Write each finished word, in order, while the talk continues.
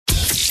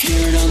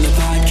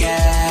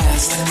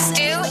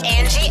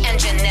Angie and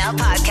Janelle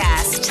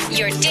podcast.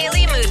 Your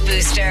daily mood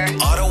booster.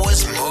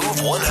 Ottawa's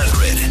Move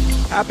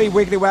 100. Happy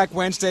Wiggly Whack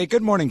Wednesday.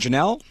 Good morning,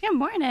 Janelle. Good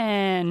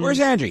morning. Where's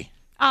Angie?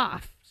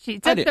 Off. She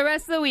took the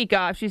rest of the week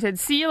off. She said,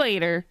 see you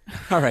later.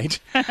 All right.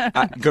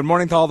 Good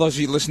morning to all those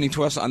of you listening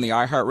to us on the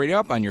iHeartRadio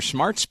app, on your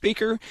smart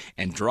speaker,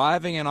 and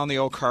driving and on the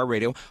old car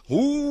radio.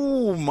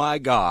 Oh, my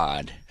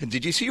God.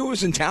 Did you see who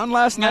was in town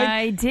last night?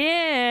 I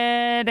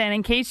did. And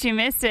in case you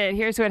missed it,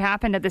 here's what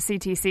happened at the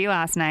CTC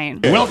last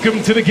night.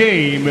 Welcome to the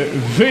game.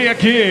 Via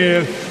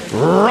here,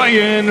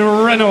 Ryan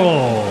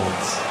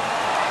Reynolds.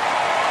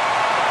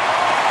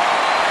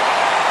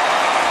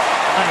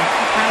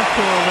 How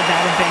cool would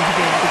that have been to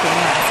be at the game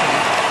last night?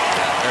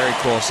 Very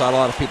cool. Saw a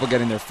lot of people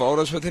getting their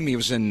photos with him. He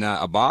was in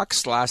a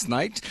box last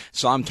night.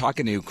 So I'm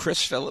talking to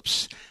Chris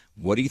Phillips.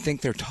 What do you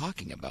think they're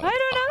talking about? I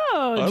don't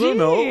know. I don't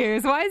know.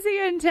 Jeez. Why is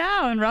he in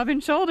town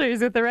rubbing shoulders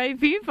with the right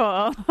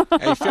people?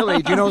 Hey,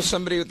 Philly, do you know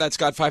somebody that's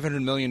got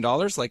 $500 million?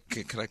 Like,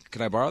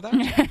 can I borrow that?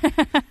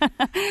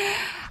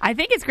 I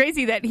think it's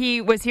crazy that he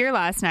was here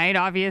last night,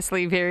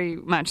 obviously very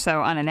much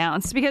so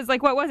unannounced. Because,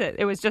 like, what was it?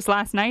 It was just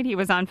last night he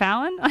was on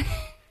Fallon?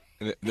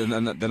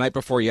 The night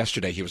before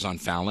yesterday, he was on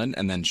Fallon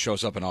and then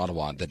shows up in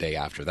Ottawa the day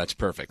after. That's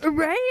perfect.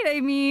 Right.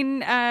 I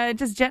mean,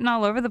 just jetting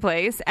all over the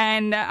place.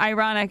 And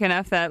ironic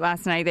enough that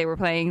last night they were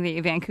playing the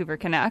Vancouver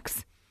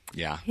Canucks.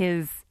 Yeah.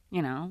 His,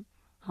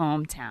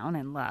 hometown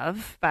and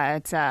love.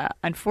 But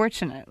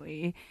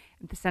unfortunately,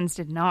 the Sens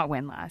did not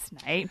win last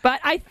night. But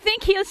I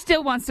think he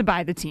still wants to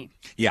buy the team.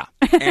 Yeah.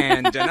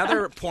 And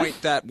another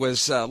point that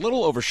was a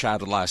little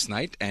overshadowed last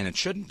night, and it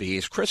shouldn't be,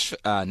 is Chris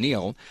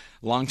Neil,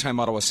 longtime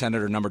Ottawa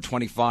Senator number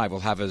 25, will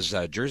have his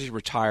jersey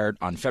retired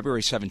on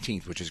February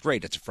 17th, which is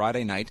great. It's a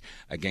Friday night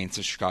against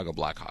the Chicago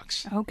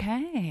Blackhawks.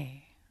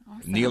 Okay.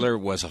 Awesome. Neeler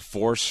was a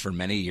force for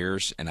many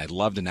years, and I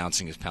loved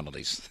announcing his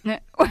penalties.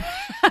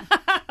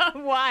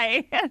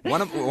 Why?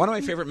 One of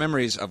my favorite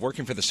memories of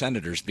working for the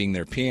Senators, being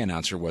their PA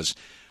announcer, was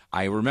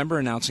I remember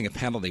announcing a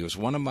penalty. It was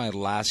one of my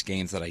last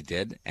games that I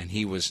did, and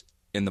he was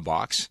in the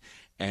box,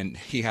 and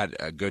he had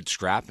a good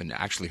scrap and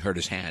actually hurt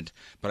his hand.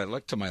 But I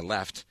looked to my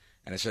left,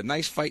 and I said,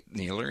 "Nice fight,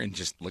 Neeler," and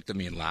just looked at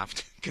me and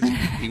laughed because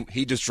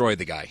he destroyed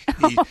the guy.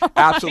 He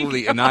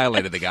absolutely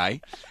annihilated the guy.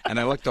 And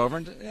I looked over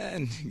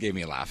and gave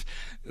me a laugh.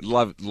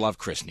 Love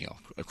Chris Neil.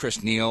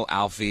 Chris Neil,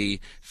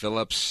 Alfie,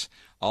 Phillips,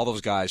 all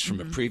those guys from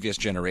a previous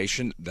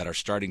generation that are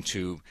starting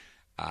to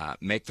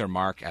make their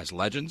mark as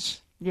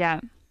legends.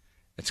 Yeah.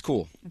 It's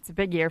cool. It's a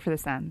big year for the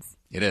Sens.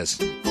 It is.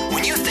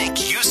 When you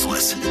think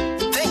useless,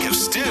 think of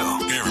Stu.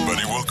 Hey,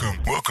 everybody,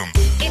 welcome.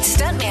 It's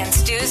Stuntman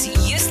Stu's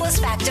useless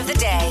fact of the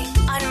day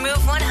on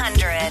Move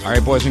 100. All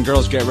right, boys and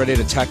girls, get ready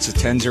to text at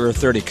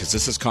 10030 because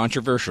this is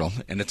controversial,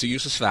 and it's a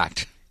useless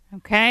fact.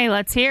 Okay,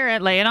 let's hear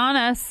it. Lay it on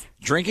us.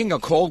 Drinking a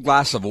cold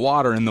glass of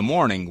water in the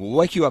morning will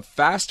wake you up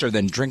faster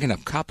than drinking a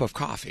cup of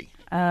coffee.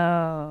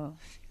 Oh.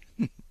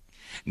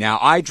 Now,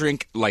 I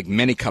drink like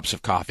many cups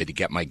of coffee to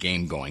get my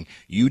game going.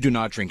 You do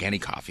not drink any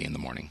coffee in the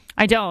morning.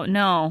 I don't,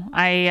 no.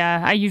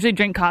 I usually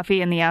drink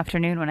coffee in the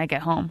afternoon when I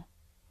get home.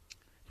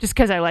 Just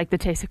because I like the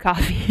taste of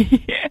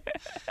coffee.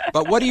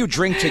 But what do you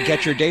drink to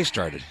get your day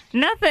started?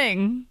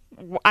 Nothing.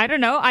 I don't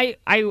know.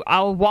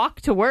 I'll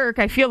walk to work.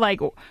 I feel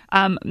like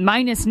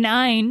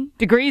 -9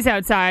 degrees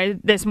outside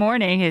this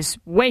morning is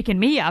waking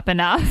me up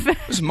enough.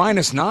 It's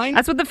 -9?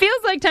 That's what the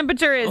feels like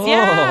temperature is. Oh.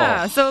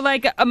 Yeah. So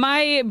like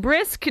my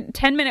brisk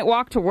 10-minute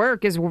walk to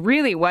work is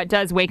really what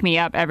does wake me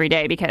up every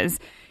day because,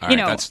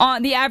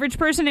 on the average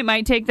person, it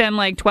might take them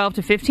like 12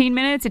 to 15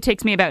 minutes. It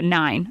takes me about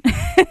 9.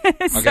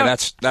 So Okay,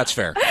 that's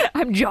fair.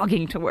 I'm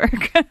jogging to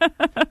work.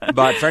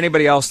 But for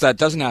anybody else that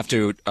doesn't have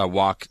to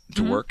walk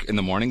to work in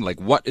the morning,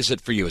 like what is it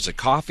for you? Is it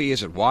coffee?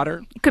 Is it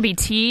water? It could be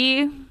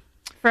tea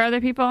for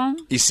other people.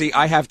 You see,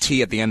 I have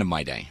tea at the end of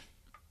my day.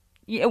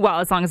 Yeah, well,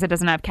 as long as it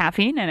doesn't have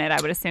caffeine in it, I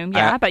would assume.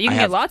 Yeah, but you can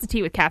get lots of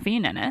tea with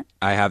caffeine in it.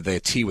 I have the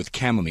tea with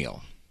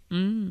chamomile.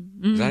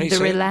 Is that how you The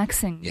say it?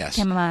 relaxing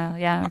chamomile.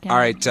 Yeah. All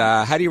right.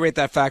 How do you rate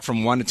that fact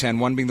from 1 to 10?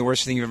 1 being the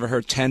worst thing you've ever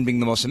heard, 10 being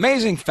the most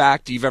amazing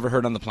fact you've ever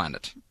heard on the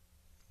planet?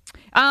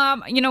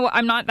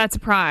 I'm not that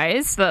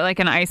surprised that like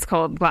an ice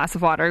cold glass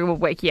of water will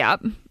wake you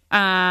up.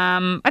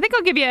 I think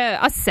I'll give you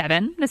a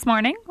 7 this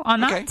morning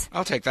on that. Okay,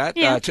 I'll take that.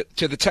 Yeah.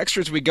 To the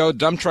texters we go.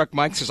 Dump Truck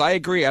Mike says, I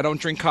agree. I don't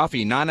drink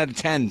coffee. 9 out of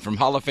 10 from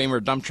Hall of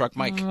Famer Dump Truck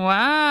Mike.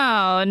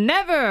 Wow.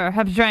 Never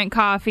have drank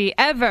coffee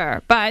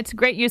ever. But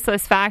great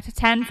useless fact.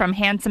 10 from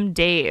Handsome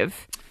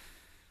Dave.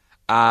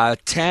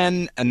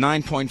 10, a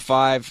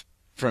 9.5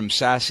 from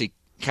Sassy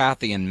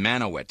Kathy and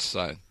Manowitz.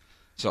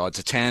 So it's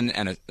a 10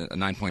 and a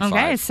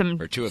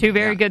 9.5. Okay, two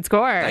very good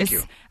scores. Thank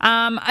you.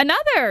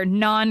 Another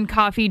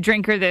non-coffee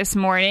drinker this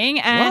morning.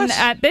 And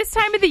at this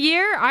time of the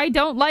year, I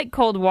don't like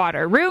cold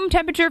water. Room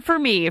temperature for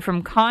me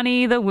from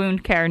Connie, the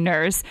wound care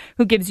nurse,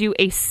 who gives you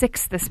a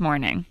 6 this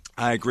morning.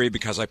 I agree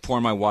because I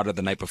pour my water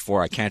the night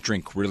before. I can't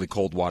drink really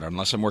cold water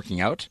unless I'm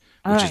working out,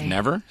 which is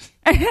never.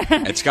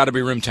 It's got to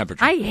be room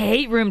temperature. I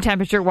hate room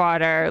temperature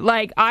water.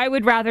 Like, I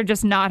would rather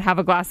just not have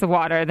a glass of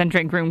water than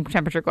drink room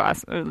temperature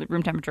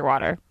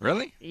water.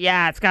 Really?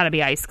 Yeah, it's got to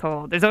be ice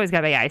cold. There's always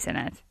got to be ice in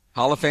it.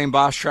 Hall of Fame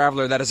boss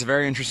traveler. That is a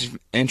very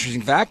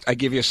interesting fact. I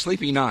give you a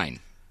sleepy 9.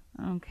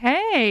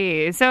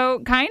 Okay,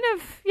 so kind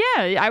of,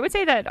 yeah, I would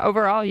say that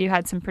overall you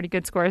had some pretty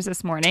good scores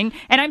this morning.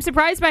 And I'm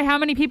surprised by how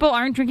many people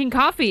aren't drinking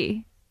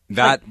coffee.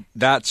 That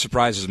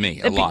surprises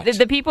me a lot.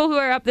 The people who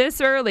are up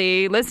this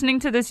early listening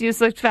to this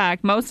useless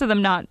fact, most of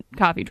them not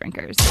coffee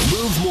drinkers.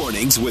 Move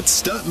Mornings with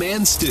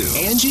Stuntman Stu,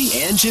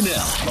 Angie, and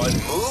Janelle on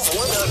Move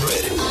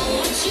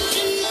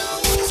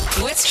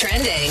 100. What's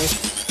trending?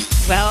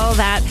 Well,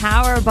 that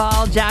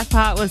Powerball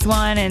jackpot was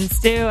won, and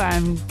Stu,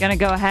 I'm going to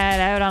go ahead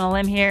out on a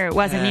limb here. It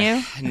wasn't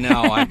you?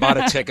 No, I bought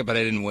a ticket, but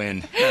I didn't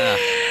win.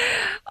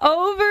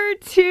 Over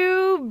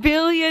 $2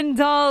 billion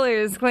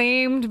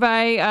claimed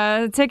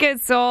by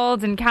tickets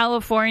sold in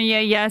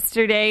California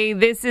yesterday.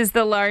 This is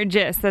the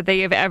largest that they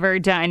have ever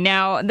done.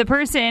 Now, the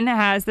person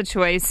has the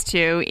choice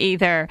to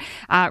either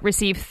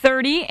receive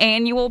 30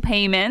 annual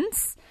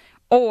payments,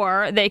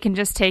 or they can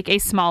just take a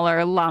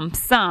smaller lump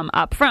sum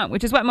up front,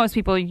 which is what most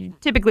people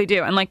typically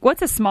do. And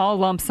what's a small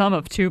lump sum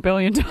of $2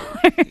 billion?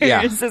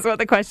 Yeah. Is what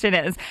the question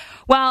is.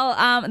 Well,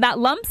 that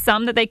lump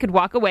sum that they could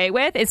walk away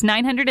with is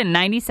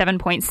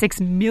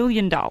 $997.6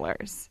 million.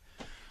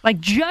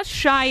 Just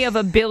shy of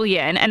 $1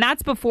 billion, and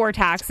that's before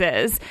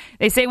taxes.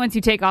 They say once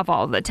you take off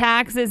all of the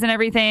taxes and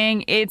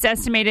everything, it's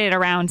estimated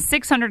around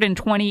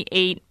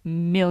 $628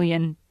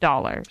 million.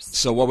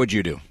 So what would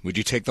you do? Would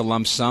you take the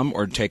lump sum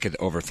or take it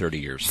over 30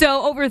 years?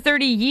 So over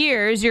 30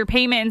 years, your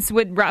payments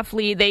would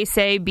roughly, they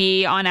say,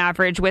 be on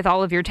average, with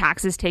all of your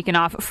taxes taken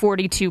off,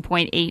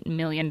 $42.8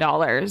 million.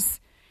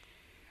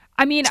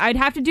 I mean, I'd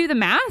have to do the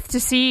math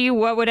to see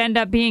what would end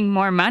up being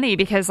more money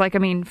because,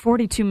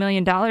 $42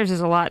 million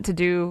is a lot to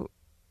do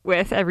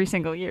with every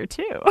single year,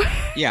 too.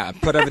 Yeah,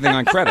 put everything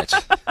on credit.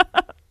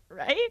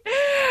 Right?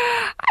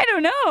 I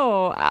don't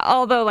know.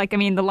 Although,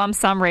 the lump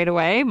sum right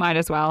away, might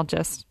as well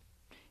just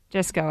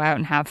go out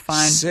and have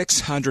fun.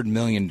 $600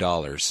 million.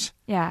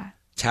 Yeah.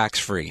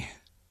 Tax-free.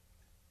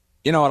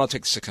 You know what? I'll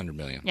take the $600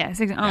 million.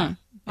 Yeah.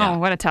 Oh,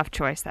 what a tough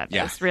choice that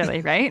is, really,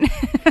 right?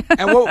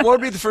 And what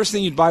would be the first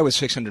thing you'd buy with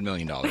 $600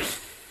 million?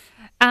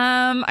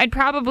 I'd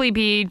probably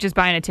be just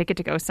buying a ticket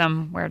to go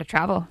somewhere to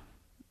travel.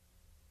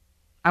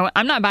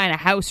 I'm not buying a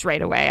house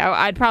right away.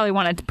 I'd probably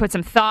want to put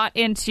some thought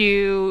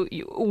into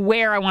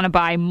where I want to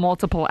buy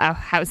multiple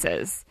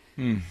houses.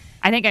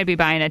 I think I'd be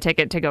buying a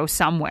ticket to go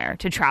somewhere,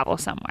 to travel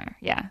somewhere.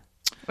 Yeah.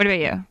 What about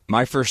you?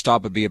 My first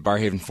stop would be at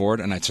Barhaven Ford,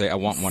 and I'd say I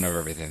want one of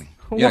everything.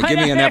 Yeah, give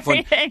me an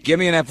F1. Give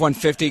me an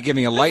F-150. Give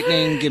me a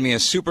Lightning. Give me a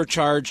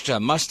supercharged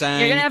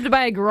Mustang. You're gonna have to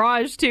buy a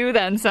garage too,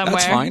 then somewhere.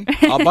 That's fine.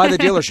 I'll buy the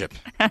dealership.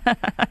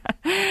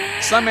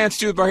 Stuntman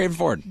Stu at Barhaven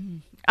Ford.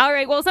 All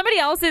right, well, somebody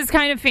else is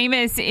kind of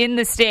famous in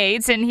the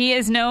States, and he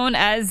is known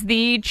as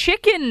the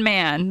Chicken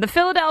Man, the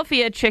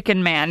Philadelphia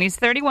Chicken Man. He's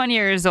 31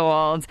 years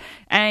old,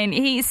 and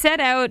he set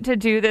out to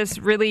do this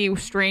really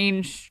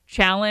strange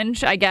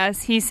challenge, I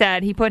guess. He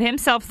said he put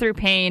himself through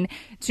pain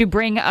to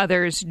bring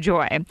others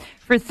joy.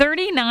 For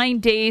 39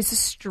 days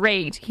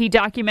straight, he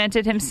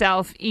documented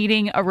himself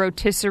eating a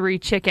rotisserie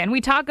chicken. We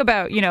talk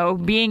about,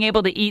 being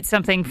able to eat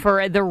something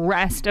for the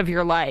rest of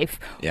your life.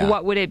 Yeah.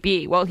 What would it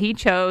be? Well, he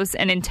chose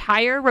an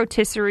entire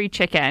rotisserie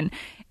chicken.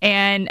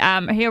 And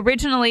he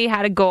originally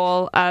had a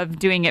goal of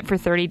doing it for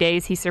 30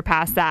 days. He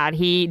surpassed that.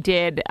 He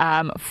did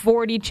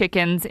 40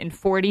 chickens in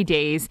 40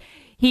 days.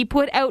 He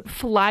put out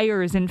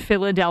flyers in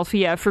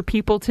Philadelphia for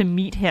people to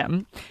meet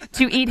him,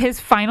 to eat his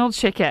final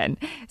chicken.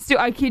 So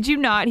I kid you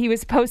not, he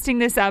was posting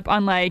this up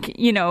on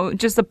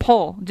just a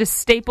pole, just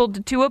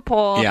stapled to a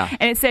pole. Yeah.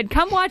 And it said,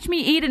 "Come watch me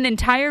eat an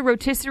entire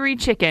rotisserie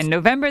chicken.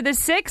 November the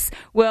 6th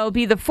will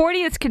be the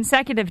 40th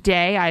consecutive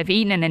day I've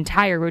eaten an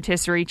entire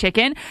rotisserie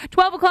chicken.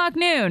 12 o'clock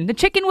noon. The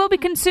chicken will be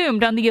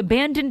consumed on the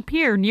abandoned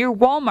pier near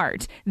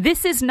Walmart.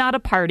 This is not a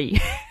party."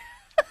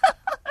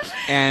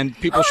 And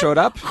people showed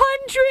up?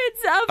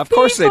 Hundreds of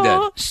course people they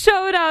did.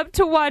 Showed up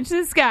to watch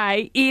this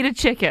guy eat a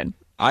chicken.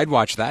 I'd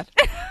watch that.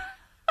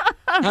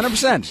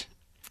 100%.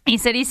 He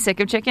said he's sick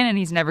of chicken and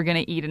he's never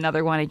going to eat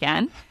another one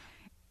again.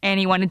 And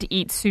he wanted to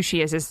eat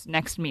sushi as his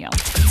next meal.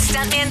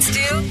 Stuntman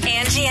Stu,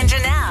 Angie, and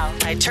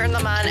Janelle. I turn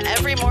them on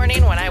every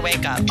morning when I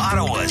wake up.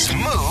 Ottawa's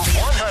Move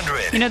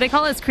 100. They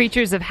call us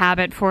creatures of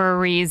habit for a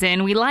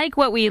reason. We like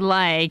what we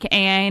like.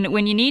 And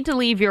when you need to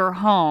leave your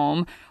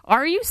home,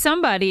 are you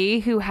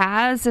somebody who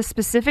has a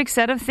specific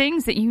set of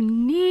things that you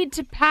need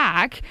to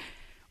pack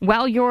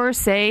while you're,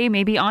 say,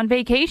 maybe on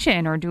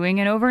vacation or doing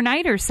an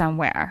overnighter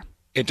somewhere?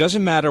 It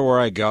doesn't matter where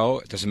I go.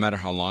 It doesn't matter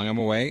how long I'm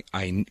away.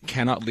 I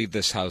cannot leave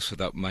this house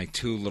without my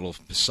 2 little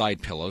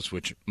side pillows,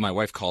 which my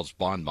wife calls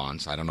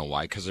bonbons. I don't know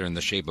why, because they're in the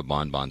shape of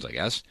bonbons, I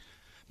guess.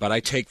 But I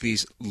take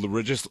these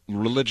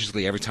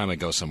religiously every time I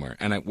go somewhere.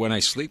 And when I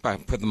sleep, I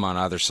put them on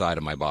either side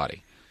of my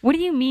body. What do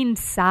you mean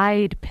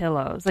side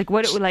pillows?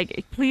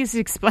 Please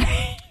explain.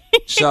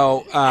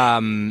 So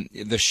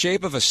the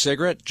shape of a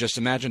cigarette, just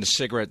imagine a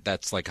cigarette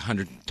that's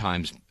 100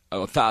 times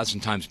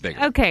 1,000 times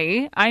bigger.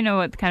 Okay, I know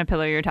what kind of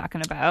pillow you're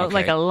talking about,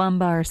 like a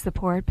lumbar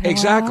support pillow.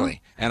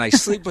 Exactly. And I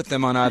sleep with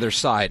them on either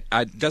side.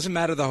 It doesn't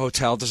matter the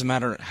hotel, doesn't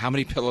matter how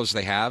many pillows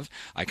they have.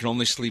 I can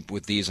only sleep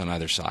with these on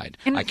either side.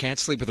 I can't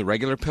sleep with a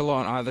regular pillow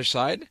on either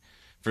side.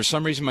 For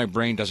some reason, my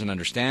brain doesn't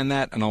understand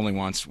that and only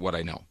wants what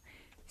I know.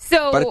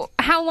 So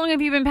how long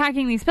have you been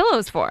packing these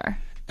pillows for?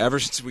 Ever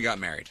since we got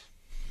married.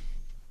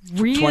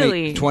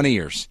 Really? 20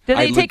 years. Do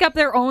they take up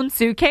their own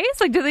suitcase?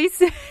 Like, do they...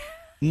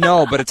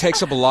 No, but it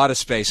takes up a lot of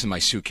space in my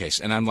suitcase,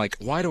 and I'm like,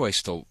 why do I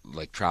still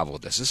travel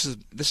with this?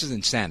 This is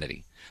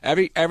insanity.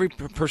 Every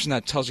person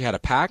that tells you how to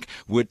pack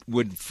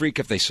would freak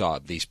if they saw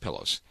these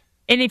pillows.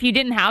 And if you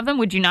didn't have them,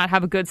 would you not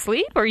have a good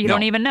sleep, or you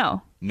don't even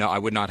know? No, I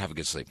would not have a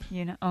good sleep.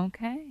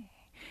 Okay.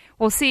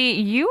 Well, see,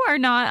 you are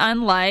not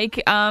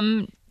unlike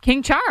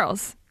King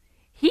Charles.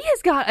 He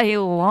has got a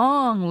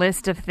long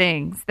list of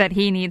things that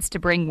he needs to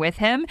bring with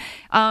him,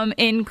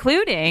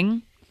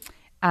 including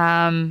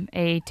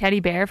a teddy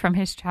bear from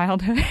his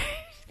childhood.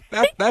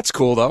 That's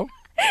cool, though.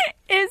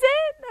 Is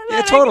it?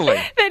 Yeah, totally.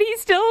 That he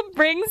still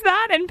brings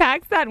that and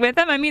packs that with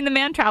him. I mean, the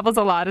man travels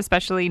a lot,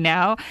 especially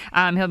now.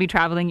 He'll be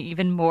traveling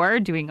even more,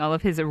 doing all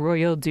of his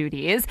royal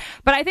duties.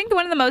 But I think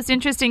one of the most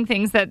interesting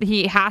things that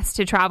he has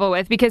to travel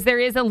with, because there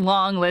is a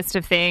long list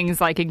of things,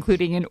 like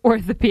including an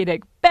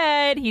orthopedic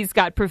bed. He's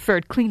got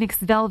preferred Kleenex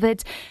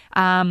velvet,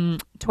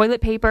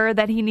 toilet paper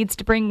that he needs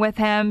to bring with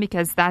him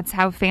because that's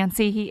how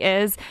fancy he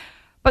is.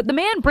 But the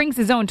man brings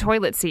his own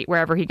toilet seat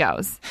wherever he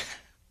goes.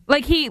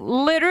 Like, he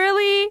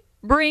literally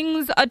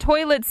brings a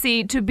toilet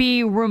seat to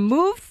be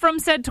removed from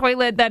said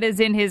toilet that is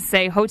in his,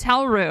 say,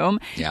 hotel room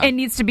and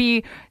needs to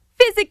be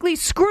physically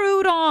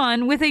screwed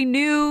on with a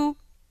new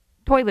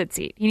toilet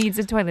seat. He needs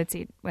a toilet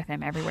seat with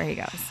him everywhere he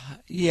goes.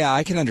 Yeah,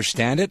 I can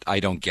understand it. I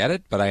don't get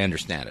it, but I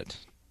understand it.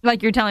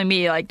 Like, you're telling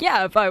me, like,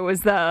 yeah, if I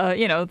was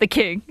the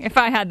king, if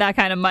I had that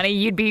kind of money,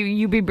 you'd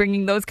be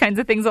bringing those kinds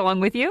of things along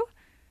with you?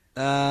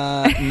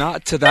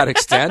 Not to that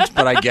extent,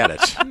 but I get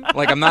it.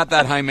 Like, I'm not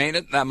that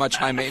much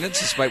high maintenance,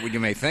 despite what you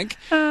may think.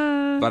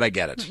 But I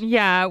get it.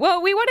 Yeah.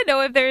 Well, we want to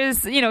know if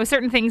there's,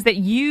 certain things that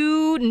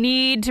you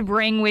need to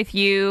bring with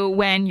you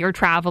when you're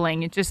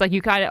traveling. It's just like you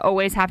gotta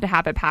always have to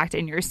have it packed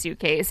in your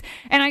suitcase.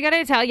 And I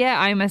gotta tell you,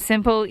 I'm a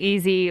simple,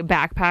 easy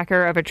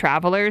backpacker of a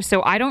traveler,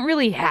 so I don't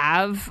really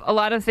have a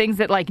lot of things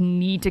that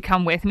need to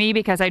come with me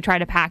because I try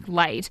to pack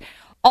light.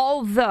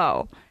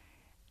 Although,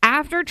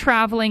 after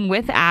traveling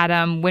with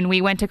Adam when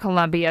we went to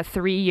Colombia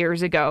 3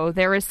 years ago,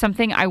 there is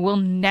something I will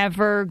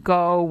never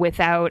go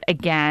without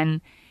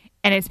again.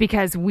 And it's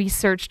because we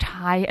searched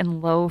high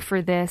and low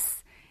for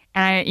this.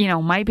 And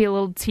might be a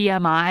little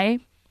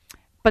TMI,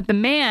 but the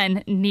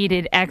man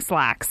needed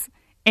X-Lax.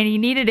 And he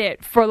needed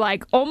it for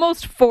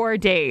almost 4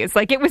 days.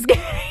 It was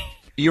getting...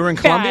 You were in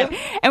Colombia?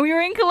 And we were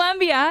in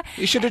Colombia.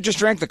 You should have just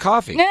drank the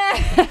coffee.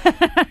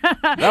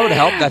 That would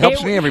help. That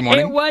helps me every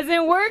morning. It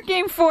wasn't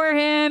working for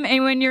him.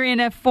 And when you're in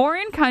a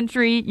foreign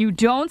country, you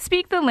don't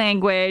speak the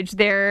language.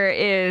 There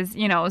is,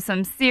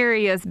 some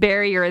serious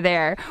barrier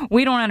there.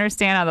 We don't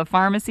understand how the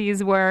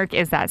pharmacies work.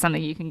 Is that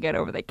something you can get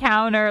over the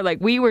counter?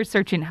 We were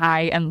searching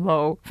high and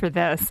low for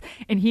this.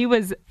 And he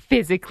was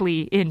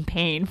physically in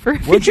pain for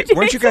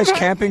Weren't you guys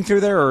camping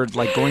through there or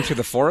going through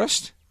the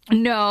forest?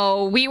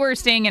 No, we were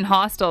staying in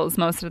hostels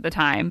most of the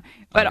time.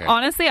 But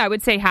honestly, I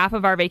would say half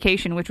of our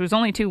vacation, which was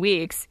only 2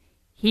 weeks,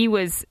 he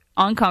was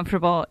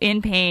uncomfortable,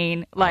 in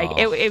pain.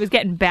 It was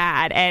getting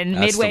bad. And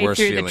midway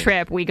through the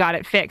trip, we got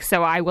it fixed.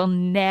 So I will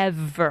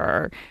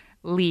never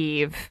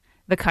leave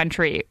the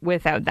country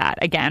without that.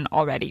 Again,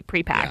 already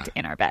pre-packed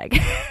in our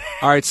bag.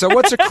 All right, so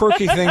what's a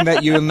quirky thing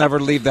that you'll never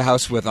leave the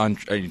house with on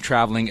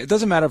traveling? It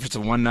doesn't matter if it's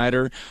a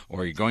one-nighter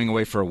or you're going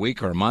away for a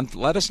week or a month.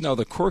 Let us know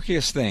the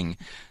quirkiest thing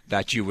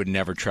that you would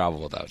never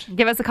travel without.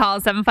 Give us a call,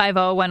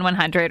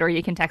 750-1100, or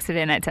you can text it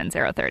in at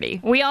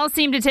 10030. We all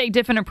seem to take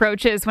different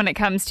approaches when it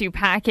comes to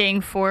packing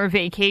for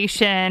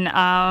vacation.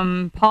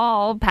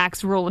 Paul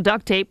packs a roll of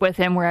duct tape with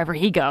him wherever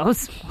he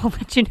goes. We'll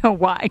let you know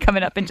why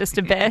coming up in just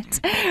a bit.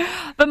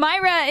 But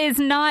Myra is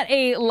not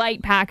a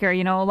light packer.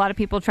 A lot of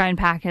people try and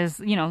pack as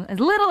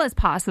little as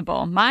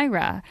possible.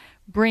 Myra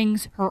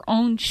brings her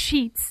own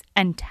sheets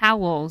and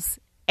towels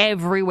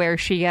everywhere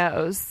she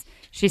goes.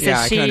 She says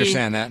I can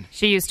understand that.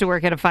 She used to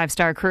work at a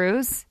 5-star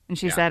cruise, and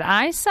she said,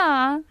 I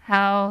saw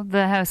how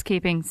the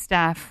housekeeping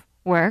staff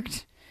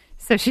worked,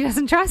 so she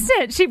doesn't trust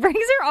it. She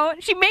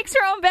makes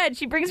her own bed.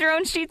 She brings her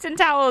own sheets and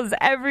towels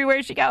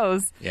everywhere she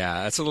goes.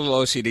 Yeah, that's a little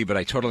OCD, but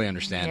I totally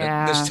understand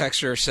it. This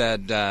texter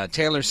said,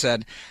 Taylor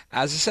said,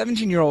 as a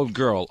 17-year-old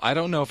girl, I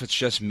don't know if it's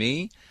just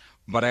me,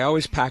 but I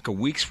always pack a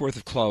week's worth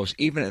of clothes,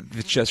 even if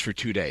it's just for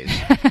 2 days.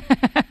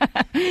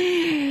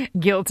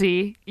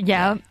 Guilty.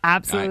 Yeah,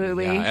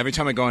 absolutely. Every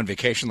time I go on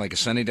vacation, like a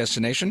sunny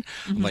destination,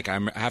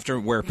 I have to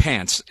wear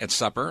pants at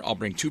supper. I'll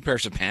bring 2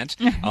 pairs of pants.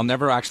 I'll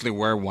never actually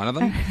wear one of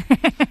them.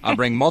 I'll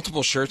bring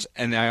multiple shirts,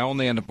 and I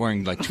only end up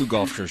wearing 2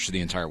 golf shirts for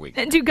the entire week.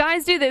 Do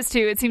guys do this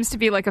too? It seems to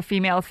be a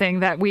female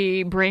thing that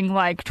we bring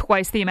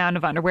twice the amount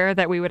of underwear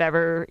that we would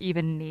ever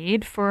even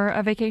need for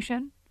a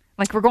vacation.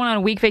 We're going on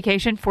a week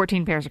vacation,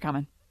 14 pairs are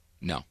coming.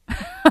 No.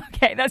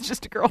 Okay, that's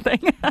just a girl thing.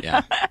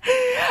 Yeah.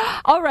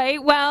 All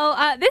right.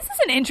 Well, this is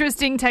an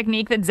interesting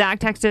technique that Zach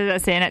texted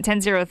us in at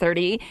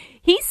 10:30.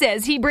 He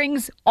says he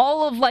brings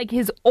all of like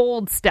his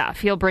old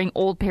stuff. He'll bring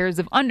old pairs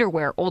of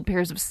underwear, old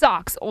pairs of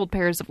socks, old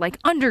pairs of like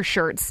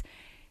undershirts,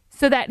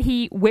 so that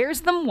he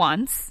wears them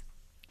once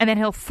and then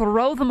he'll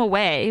throw them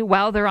away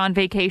while they're on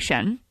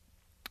vacation.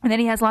 And then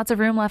he has lots of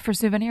room left for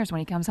souvenirs when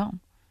he comes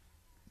home.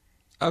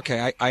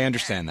 Okay, I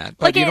understand that.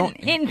 But Like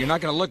you're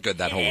not going to look good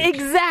that whole week.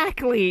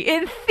 Exactly.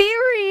 In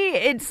theory,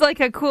 it's like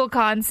a cool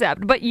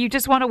concept, but you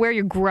just want to wear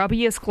your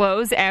grubbiest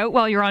clothes out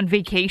while you're on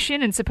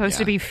vacation and supposed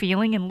to be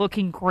feeling and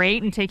looking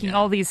great and taking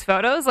all these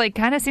photos. Like,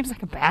 kind of seems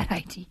like a bad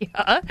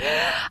idea.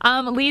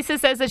 Lisa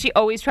says that she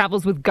always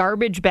travels with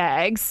garbage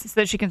bags so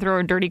that she can throw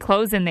her dirty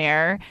clothes in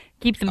there.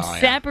 Keeps them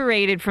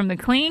separated from the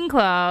clean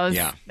clothes.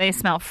 Yeah. They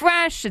smell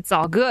fresh. It's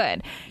all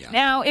good. Yeah.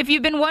 Now, if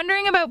you've been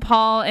wondering about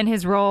Paul and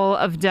his roll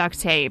of duct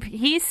tape,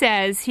 he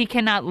says he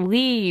cannot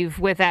leave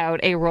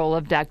without a roll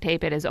of duct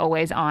tape. It is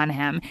always on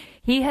him.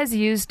 He has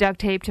used duct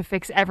tape to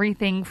fix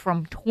everything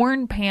from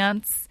torn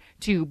pants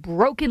to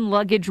broken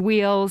luggage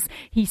wheels.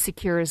 He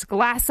secures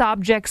glass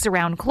objects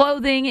around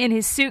clothing in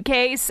his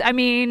suitcase. I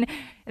mean,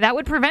 that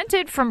would prevent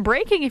it from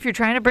breaking if you're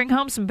trying to bring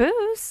home some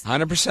booze.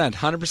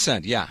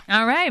 100%, yeah.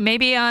 All right,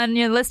 maybe on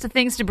your list of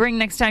things to bring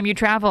next time you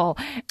travel,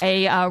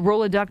 a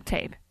roll of duct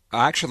tape.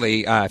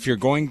 Actually, if you're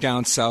going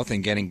down south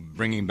and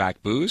bringing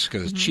back booze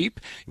because it's cheap,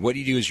 what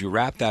you do is you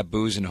wrap that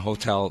booze in a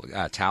hotel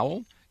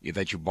towel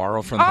that you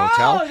borrow from the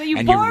hotel,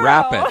 and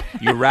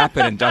you wrap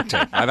it in duct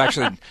tape. I've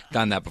actually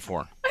done that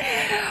before.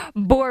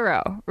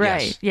 Borrow,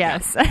 right?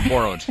 Yes. Yeah.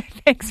 Borrowed.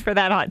 Thanks for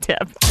that hot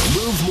tip.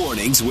 Move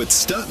mornings with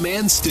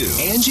Stuntman Stu,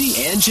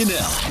 Angie, and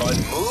Janelle on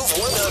Move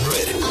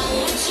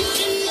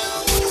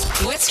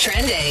 100. What's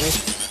trending?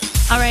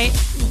 All right.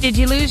 Did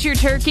you lose your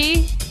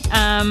turkey?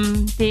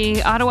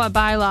 The Ottawa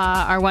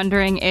bylaw are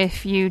wondering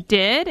if you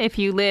did. If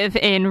you live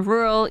in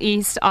rural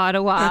East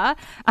Ottawa,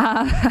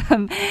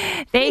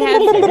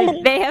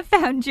 they have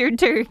found your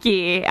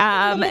turkey.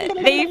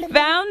 They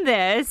found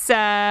this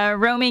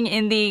roaming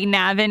in the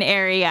Navan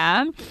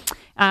area.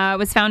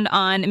 Was found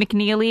on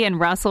McNeely and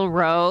Russell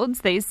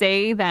Roads. They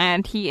say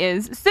that he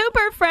is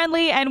super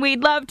friendly and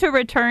we'd love to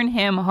return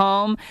him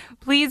home.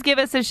 Please give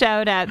us a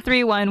shout at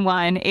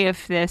 311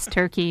 if this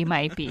turkey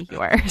might be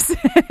yours.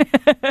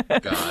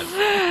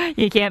 God.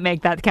 You can't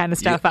make that kind of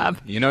stuff up.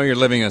 You know you're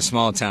living in a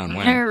small town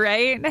when.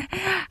 Right?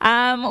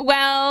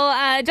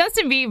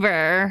 Justin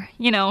Bieber,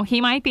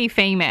 he might be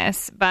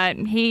famous, but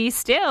he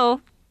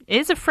still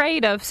is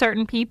afraid of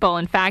certain people.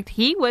 In fact,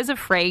 he was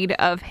afraid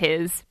of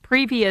his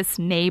previous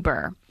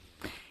neighbor.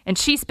 And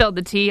she spilled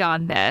the tea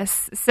on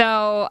this.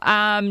 So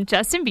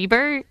Justin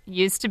Bieber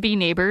used to be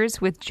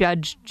neighbors with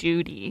Judge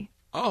Judy.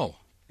 Oh.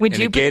 In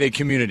a gated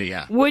community,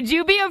 yeah. Would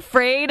you be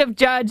afraid of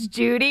Judge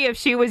Judy if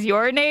she was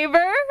your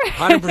neighbor?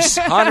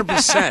 100%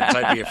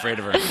 I'd be afraid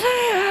of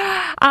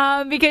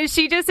her. Because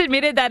she just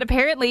admitted that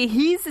apparently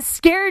he's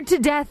scared to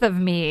death of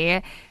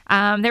me.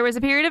 There was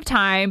a period of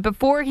time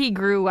before he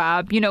grew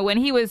up, when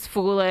he was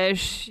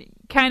foolish,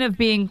 kind of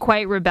being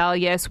quite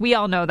rebellious. We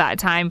all know that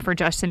time for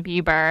Justin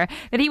Bieber,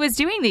 that he was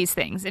doing these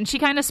things. And she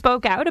kind of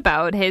spoke out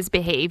about his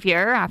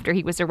behavior after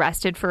he was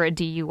arrested for a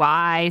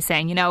DUI,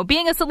 saying,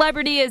 being a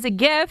celebrity is a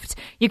gift.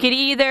 You could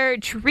either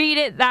treat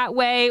it that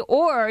way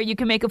or you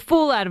can make a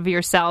fool out of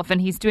yourself.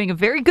 And he's doing a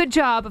very good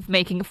job of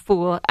making a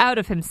fool out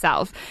of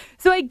himself.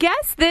 So I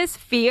guess this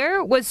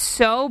fear was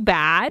so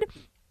bad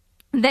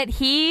that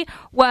he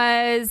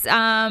was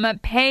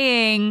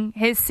paying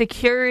his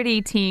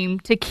security team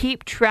to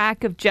keep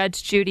track of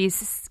Judge Judy's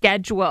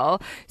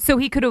schedule so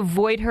he could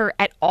avoid her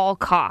at all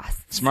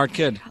costs. Smart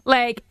kid.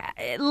 Like,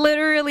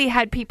 literally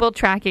had people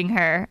tracking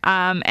her.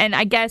 And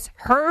I guess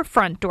her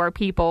front door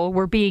people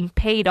were being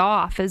paid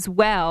off as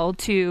well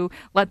to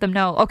let them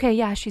know, okay,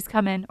 yeah, she's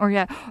coming. Or,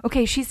 yeah,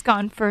 okay, she's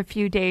gone for a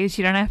few days.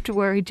 You don't have to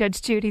worry.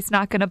 Judge Judy's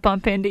not going to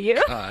bump into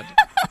you. God.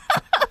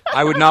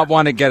 I would not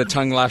want to get a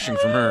tongue lashing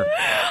from her.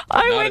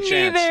 I wouldn't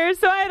either,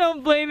 so I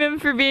don't blame him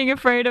for being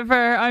afraid of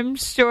her. I'm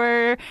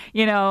sure,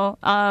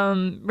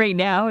 right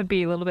now it'd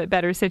be a little bit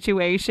better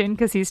situation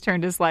because he's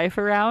turned his life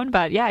around.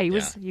 But yeah, he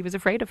was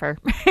afraid of her.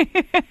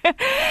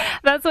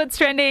 That's what's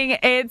trending.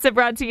 It's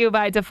brought to you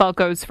by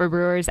DeFalco's for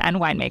brewers and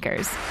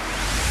winemakers.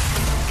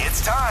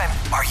 It's time.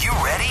 Are you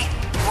ready?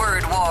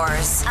 Word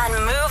Wars on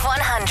Move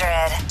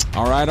 100.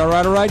 All right.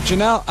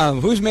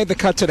 Janelle, who's made the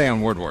cut today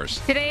on Word Wars?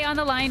 Today on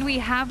the line we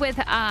have with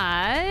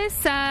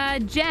us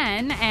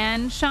Jen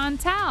and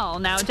Chantal.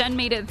 Now, Jen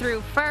made it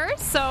through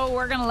first, so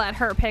we're going to let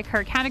her pick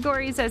her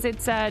categories as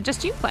it's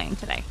just you playing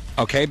today.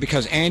 Okay,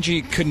 because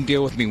Angie couldn't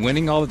deal with me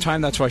winning all the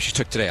time. That's why she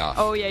took today off.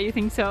 Oh, yeah, you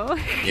think so?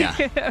 Yeah.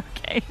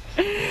 Okay.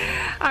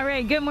 All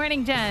right. Good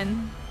morning,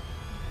 Jen.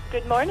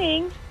 Good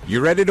morning.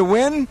 You ready to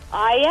win?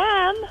 I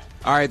am.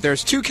 All right,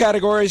 there's 2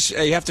 categories.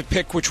 You have to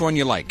pick which one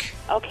you like.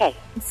 Okay.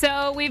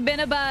 So we've been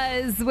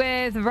abuzz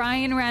with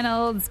Ryan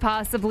Reynolds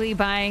possibly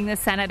buying the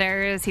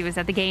Senators. He was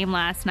at the game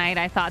last night.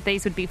 I thought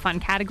these would be fun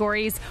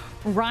categories.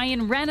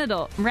 Ryan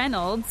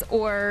Reynolds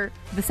or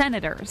the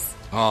Senators.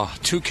 Oh,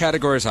 2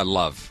 categories I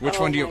love. Which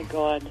one do you? Oh, my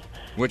God.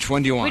 Which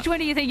one do you want? Which one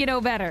do you think you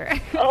know better?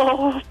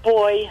 Oh,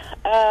 boy.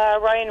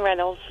 Ryan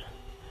Reynolds.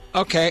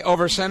 Okay,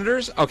 over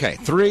Senators? Okay,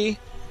 3,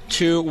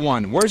 2,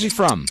 1. Where's he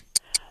from?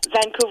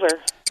 Vancouver.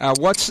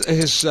 What's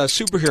his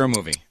superhero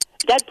movie?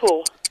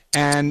 Deadpool.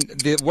 And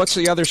what's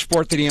the other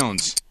sport that he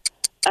owns?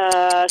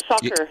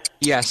 Soccer.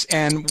 Yes,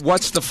 and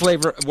what's the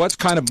flavor? What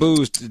kind of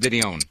booze did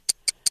he own?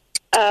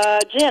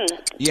 Gin.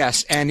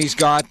 Yes, and he's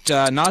got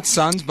not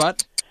sons,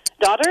 but...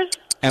 Daughters?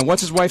 And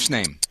what's his wife's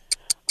name?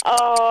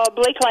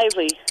 Blake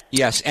Lively.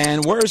 Yes,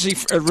 and where is he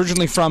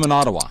originally from in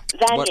Ottawa?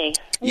 Vanier.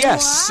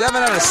 Yes, wow.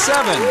 7 out of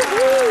 7.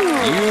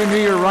 You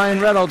knew your Ryan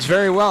Reynolds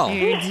very well.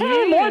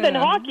 More than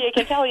hockey, I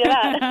can tell you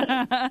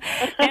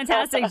that.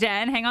 Fantastic,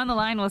 Jen. Hang on the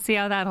line. We'll see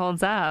how that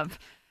holds up.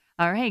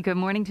 All right, good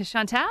morning to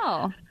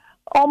Chantal.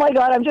 Oh, my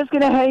God, I'm just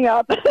going to hang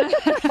up.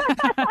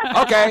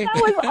 Okay. That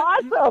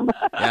was awesome.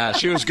 Yeah,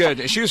 she was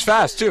good. She was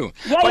fast, too.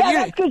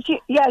 That's good.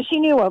 She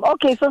knew him.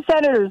 Okay, so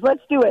Senators,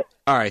 let's do it.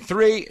 All right,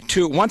 3,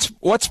 2, 1.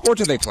 What sport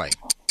do they play?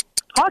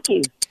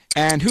 Hockey.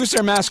 And who's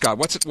their mascot?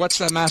 What's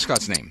the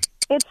mascot's name?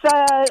 It's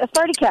a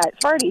Farty Cat.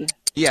 Farty.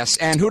 Yes,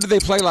 and who did they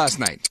play last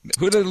night?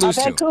 Who did they lose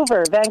to?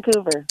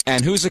 Vancouver.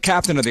 And who's the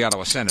captain of the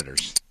Ottawa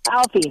Senators?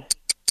 Alfie.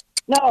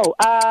 No,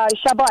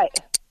 Chabot.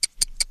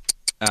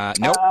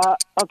 Nope.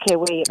 Okay,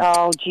 wait.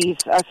 Oh, geez.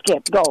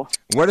 Skip. Go.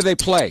 Where do they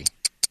play?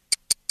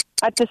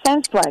 At the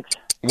Sensplex.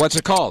 What's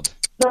it called?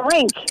 The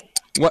rink.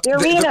 What? The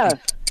arena.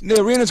 The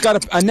arena's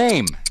got a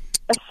name.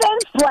 A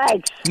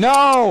Sensplex.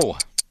 No.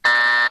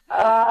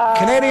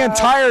 Canadian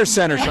Tire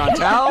Center,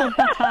 Chantal.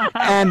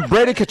 And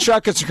Brady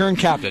Tkachuk is the current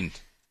captain.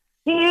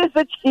 He's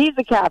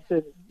the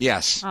captain.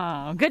 Yes.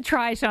 Oh, good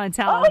try,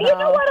 Chantal. Oh, you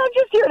know what? I'm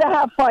just here to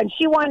have fun.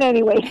 She won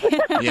anyway.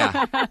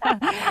 Yeah.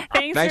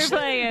 Thanks for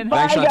playing.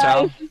 Bye, Bye,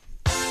 Chantal. guys.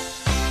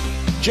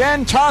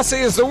 Jen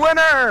Tossi is the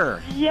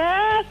winner.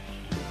 Yes.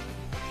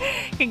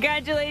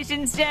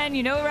 Congratulations, Jen.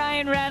 You know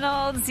Ryan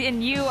Reynolds,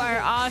 and you are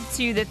off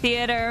to the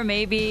theater,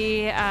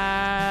 maybe,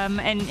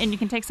 and you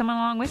can take someone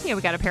along with you.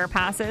 We got a pair of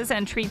passes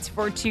and treats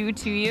for 2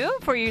 to you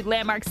for your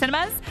Landmark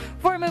Cinemas.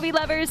 For movie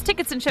lovers,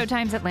 tickets and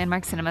showtimes at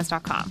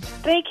landmarkcinemas.com.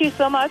 Thank you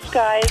so much,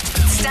 guys.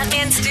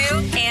 Stuntman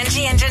Stu,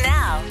 Angie, and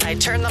Janelle. I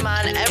turn them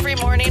on every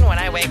morning when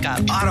I wake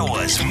up.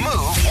 Ottawa's Move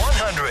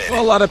 100.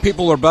 Well, a lot of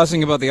people were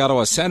buzzing about the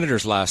Ottawa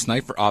Senators last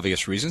night for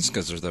obvious reasons,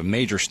 because there's a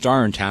major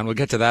star in town. We'll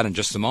get to that in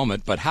just a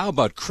moment. But how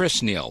about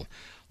Chris Neil?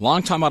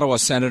 Longtime Ottawa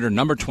Senator,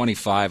 number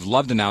 25,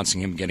 loved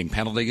announcing him getting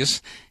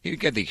penalties. He'd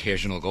get the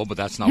occasional goal, but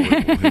that's not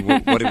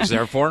what he was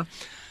there for.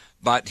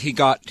 But he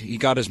got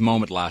his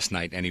moment last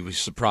night, and he was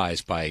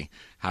surprised by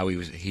how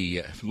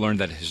he learned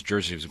that his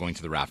jersey was going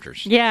to the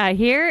rafters. Yeah,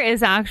 here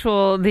is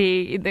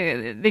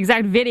the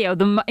exact video,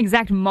 the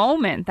exact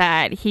moment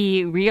that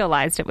he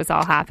realized it was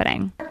all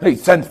happening. Hey,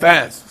 Sens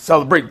fans,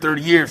 celebrate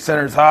 30 years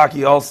Senators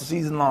hockey all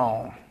season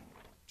long.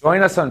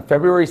 Join us on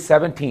February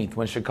 17th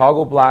when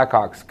Chicago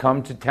Blackhawks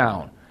come to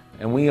town,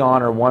 and we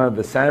honor one of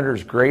the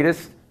Senators'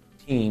 greatest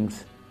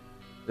teams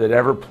that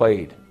ever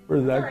played.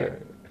 Where's that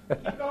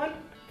guy?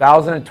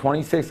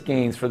 1,026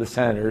 games for the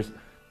Senators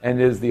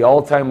and is the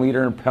all-time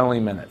leader in penalty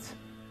minutes.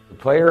 The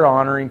player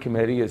honoring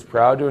committee is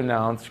proud to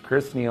announce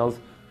Chris Neil's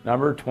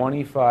number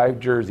 25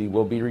 jersey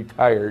will be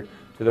retired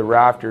to the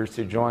rafters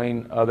to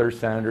join other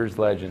Senators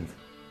legends.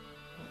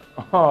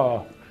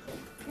 Oh.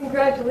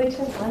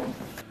 Congratulations, man.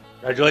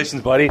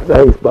 Congratulations, buddy.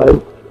 Thanks,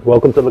 bud.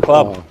 Welcome to the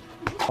club.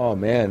 Oh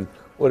man,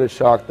 what a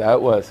shock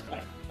that was.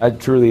 That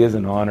truly is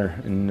an honor,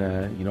 and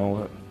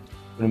wouldn't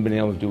have been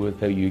able to do it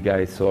without you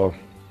guys so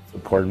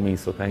supporting me,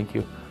 so thank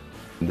you.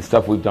 And the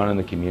stuff we've done in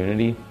the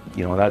community,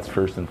 that's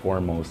first and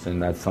foremost,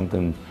 and that's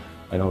something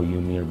I know you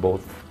and me are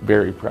both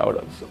very proud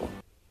of.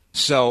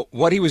 So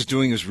what he was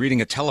doing was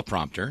reading a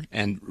teleprompter,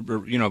 and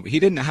he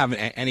didn't have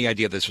any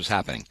idea this was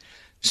happening.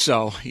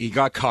 So he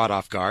got caught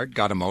off guard,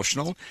 got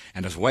emotional,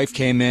 and his wife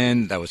came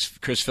in. That was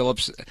Chris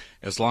Phillips,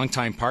 his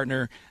longtime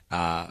partner,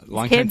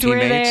 longtime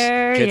teammates.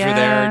 Kids were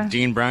there.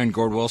 Dean Brown,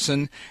 Gord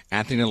Wilson,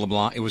 Anthony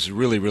LeBlanc. It was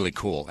really, really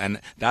cool.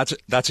 And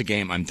that's a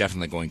game I'm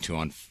definitely going to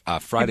on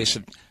Friday,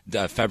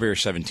 February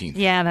 17th.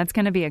 Yeah, that's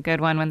going to be a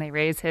good one when they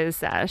raise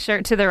his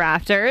shirt to the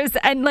rafters.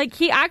 And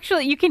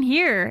you can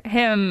hear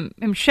him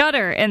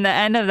shudder in the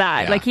end of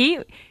that.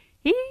 Yeah.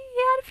 He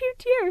had a few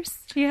tears.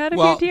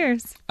 Few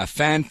tears. A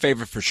fan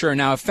favorite for sure.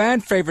 Now,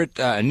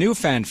 a new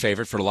fan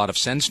favorite for a lot of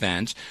Sens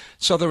fans.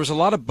 So there was a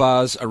lot of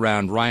buzz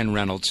around Ryan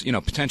Reynolds,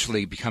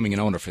 potentially becoming an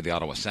owner for the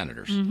Ottawa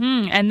Senators.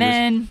 Mm-hmm. And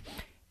then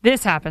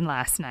this happened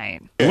last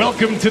night.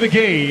 Welcome to the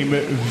game,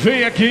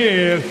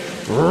 Vacir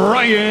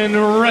Ryan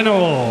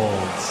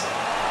Reynolds.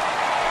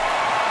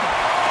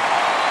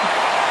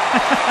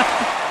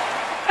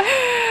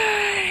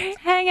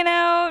 Hanging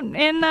out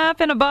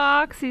up in a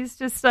box. He's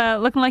just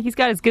looking like he's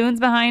got his goons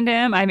behind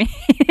him. I mean,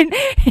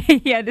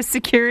 He had the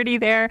security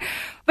there.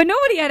 But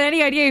nobody had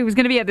any idea he was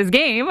going to be at this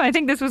game. I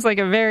think this was like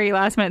a very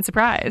last-minute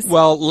surprise.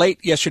 Well,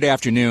 late yesterday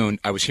afternoon,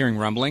 I was hearing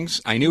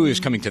rumblings. I knew he was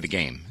coming to the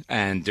game,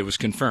 and it was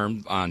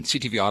confirmed on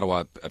CTV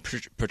Ottawa.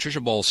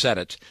 Patricia Bowles said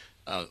it.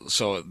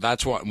 So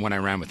that's when I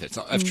ran with it.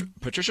 So if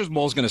Patricia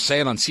Bowles is going to say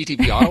it on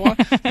CTV Ottawa,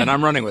 then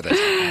I'm running with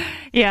it.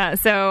 Yeah,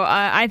 so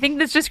I think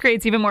this just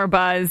creates even more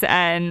buzz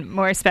and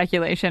more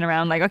speculation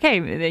around like,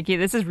 okay,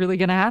 this is really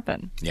going to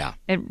happen. Yeah.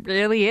 It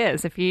really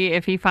is. If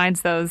he finds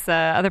those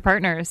other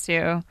partners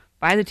to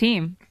buy the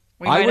team,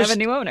 we might have a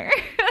new owner.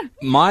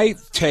 My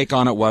take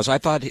on it was I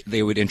thought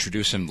they would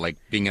introduce him like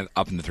being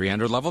up in the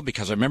 300 level,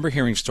 because I remember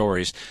hearing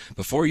stories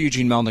before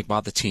Eugene Melnyk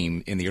bought the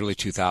team in the early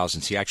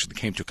 2000s. He actually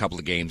came to a couple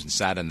of games and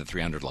sat in the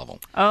 300 level.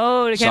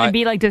 Oh, to kind of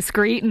be like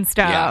discreet and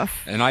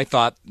stuff. Yeah, and I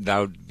thought that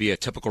would be a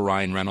typical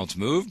Ryan Reynolds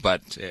move,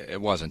 but it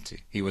wasn't.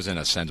 He was in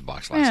a send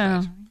box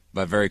last night.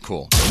 But very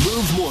cool.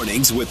 Move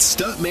Mornings with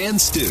Stuntman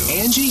Stu,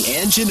 Angie,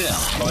 and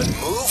Janelle on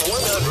Move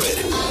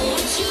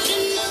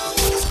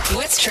 100.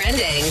 What's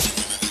trending?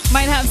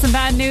 Might have some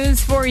bad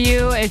news for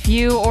you if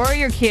you or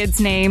your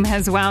kid's name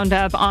has wound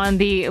up on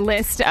the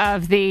list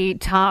of the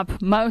top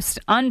most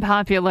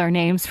unpopular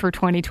names for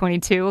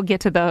 2022. We'll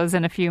get to those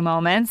in a few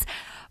moments.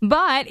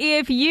 But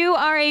if you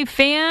are a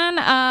fan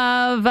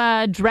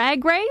of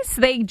Drag Race,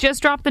 they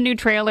just dropped the new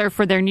trailer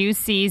for their new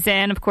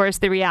season, of course,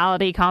 the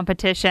reality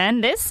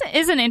competition. This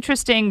is an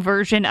interesting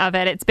version of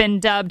it. It's been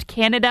dubbed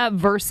Canada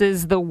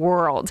versus the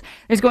World.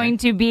 There's going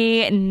to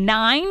be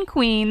 9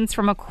 queens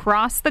from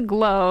across the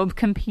globe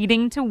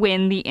competing to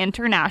win the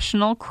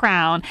international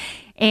crown.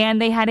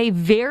 And they had a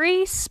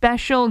very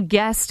special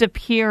guest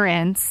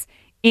appearance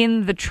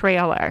in the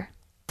trailer.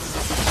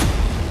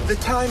 The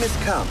time has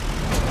come.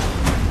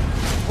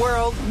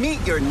 World,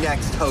 meet your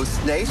next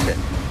host nation.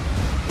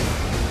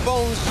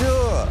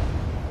 Bonjour,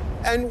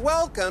 and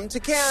welcome to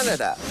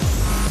Canada.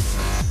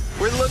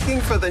 We're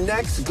looking for the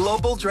next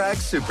global drag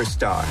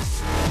superstar.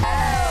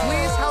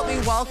 Please help me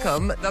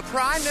welcome the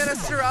Prime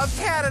Minister of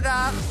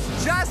Canada,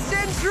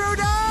 Justin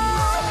Trudeau!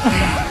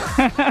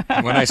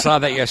 When I saw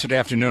that yesterday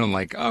afternoon, I'm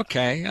like,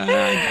 okay,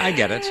 I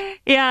get it.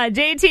 Yeah,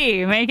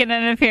 JT making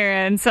an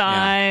appearance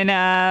on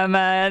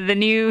the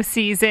new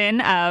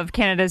season of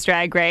Canada's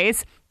Drag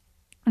Race.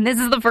 And this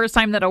is the first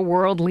time that a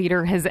world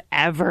leader has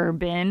ever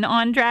been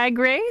on Drag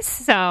Race,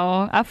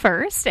 so a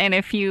first. And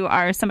if you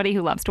are somebody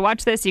who loves to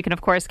watch this, you can,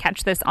 of course,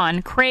 catch this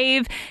on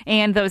Crave,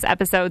 and those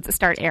episodes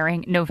start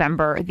airing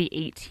November the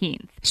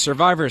 18th.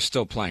 Survivor is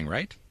still playing,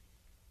 right?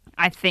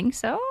 I think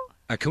so.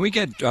 Can we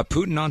get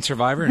Putin on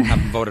Survivor and have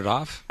him voted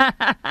off?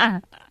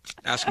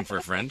 Asking for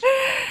a friend.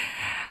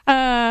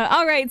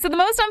 All right, so the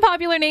most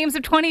unpopular names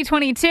of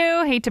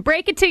 2022. Hate to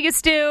break it to you,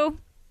 Stu.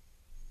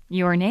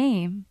 Your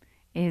name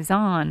is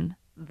on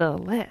the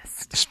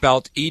list.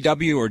 Spelt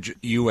E-W or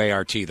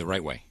U-A-R-T, the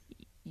right way?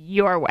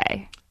 Your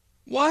way.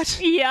 What?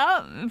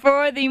 Yep.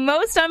 For the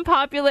most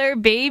unpopular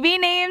baby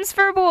names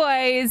for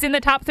boys, in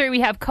the top 3 we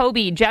have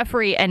Kobe,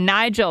 Jeffrey, and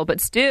Nigel.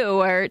 But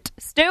Stuart,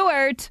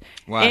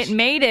 what?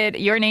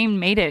 Your name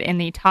made it in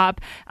the top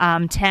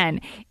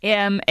 10.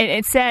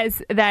 It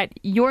says that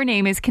your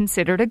name is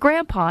considered a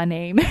grandpa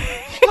name.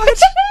 What?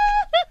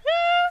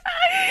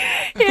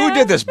 Who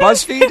did this?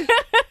 BuzzFeed?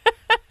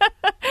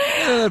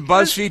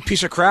 BuzzFeed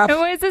piece of crap. It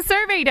was a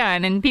survey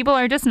done, and people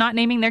are just not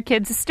naming their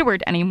kids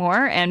Stuart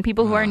anymore, and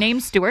people who are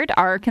named Stuart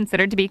are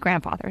considered to be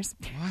grandfathers.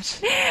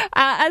 What?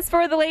 As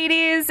for the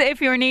ladies,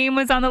 if your name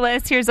was on the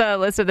list, here's a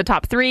list of the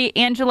top 3: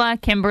 Angela,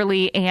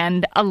 Kimberly,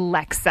 and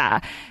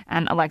Alexa.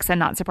 And Alexa,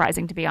 not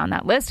surprising to be on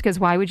that list, because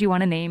why would you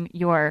want to name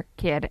your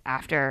kid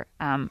after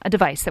a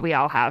device that we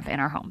all have in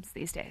our homes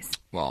these days?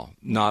 Well,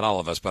 not all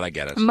of us, but I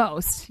get it.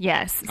 Most,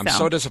 yes. I'm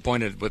so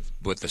disappointed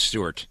with the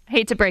Stuart.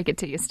 Hate to break it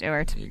to you,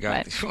 Stuart. You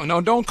got Oh,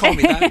 no, don't call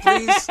me that,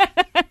 please.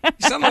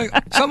 You sound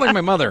like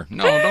my mother.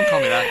 No, don't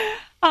call me that.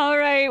 All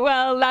right,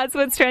 well, that's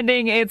what's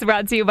trending. It's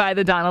brought to you by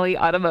the Donnelly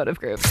Automotive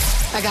Group.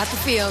 I got the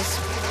feels.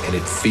 And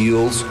it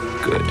feels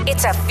good.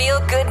 It's a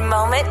feel-good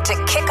moment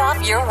to kick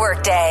off your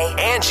workday.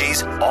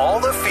 Angie's All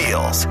the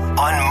Feels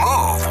on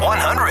Move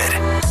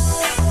 100.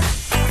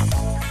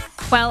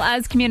 Well,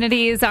 as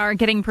communities are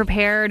getting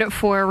prepared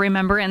for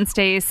Remembrance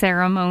Day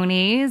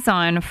ceremonies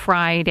on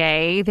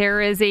Friday,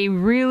 there is a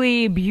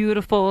really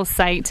beautiful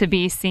sight to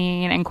be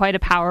seen and quite a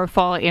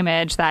powerful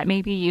image that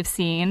maybe you've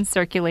seen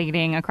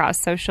circulating across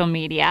social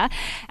media.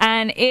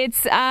 And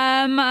it's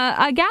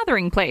a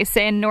gathering place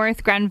in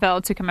North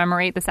Grenville to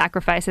commemorate the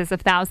sacrifices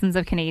of thousands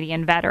of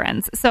Canadian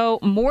veterans. So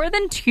more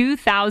than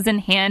 2,000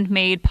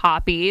 handmade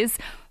poppies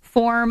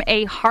form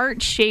a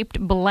heart-shaped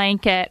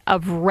blanket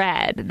of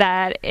red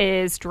that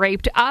is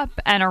draped up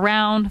and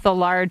around the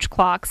large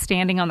clock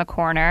standing on the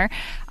corner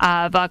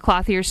of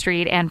Clothier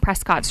Street and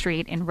Prescott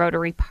Street in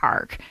Rotary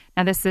Park.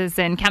 Now, this is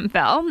in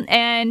Kemptville,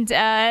 and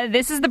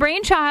this is the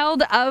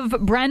brainchild of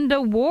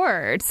Brenda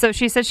Ward. So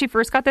she says she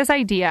first got this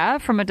idea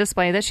from a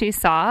display that she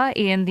saw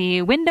in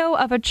the window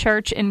of a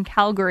church in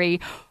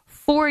Calgary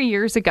 4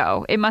 years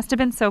ago. It must have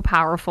been so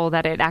powerful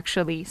that it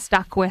actually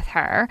stuck with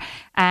her.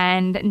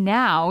 And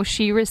now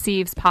she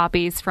receives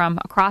poppies from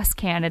across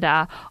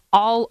Canada,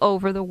 all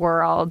over the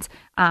world,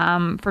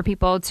 for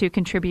people to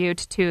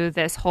contribute to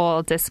this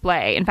whole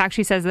display. In fact,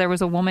 she says there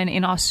was a woman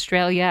in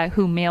Australia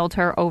who mailed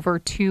her over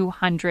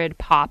 200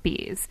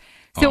 poppies.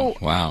 So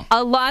wow.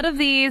 A lot of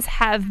these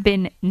have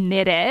been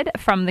knitted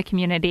from the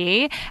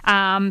community.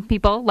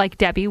 People like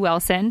Debbie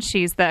Wilson,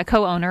 she's the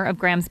co-owner of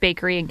Graham's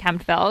Bakery in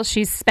Kemptville.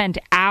 She's spent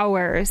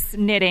hours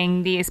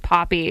knitting these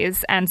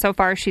poppies, and so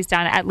far she's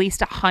done at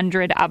least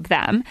 100 of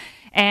them.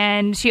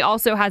 And she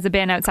also has a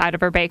bin outside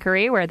of her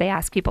bakery where they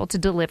ask people to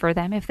deliver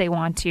them if they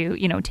want to,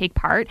 take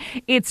part.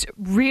 It's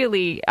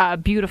really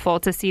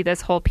beautiful to see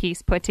this whole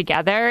piece put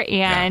together.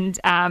 And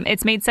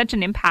it's made such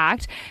an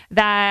impact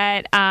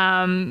that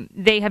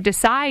they have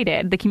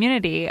decided, the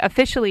community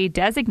officially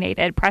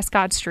designated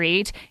Prescott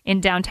Street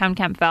in downtown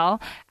Kemptville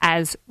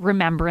as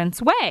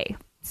Remembrance Way.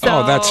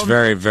 So, that's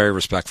very, very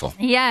respectful.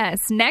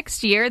 Yes.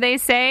 Next year, they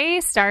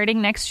say,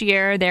 starting next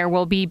year, there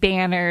will be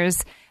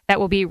banners that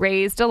will be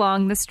raised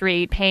along the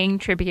street paying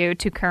tribute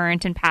to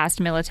current and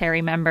past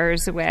military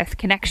members with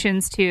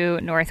connections to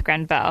North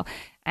Grenville.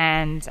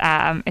 And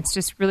it's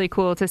just really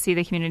cool to see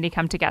the community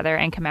come together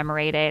and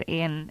commemorate it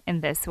in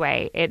this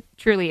way. It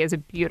truly is a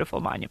beautiful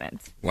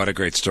monument. What a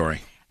great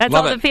story. That's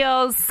all that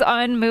feels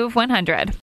on Move 100.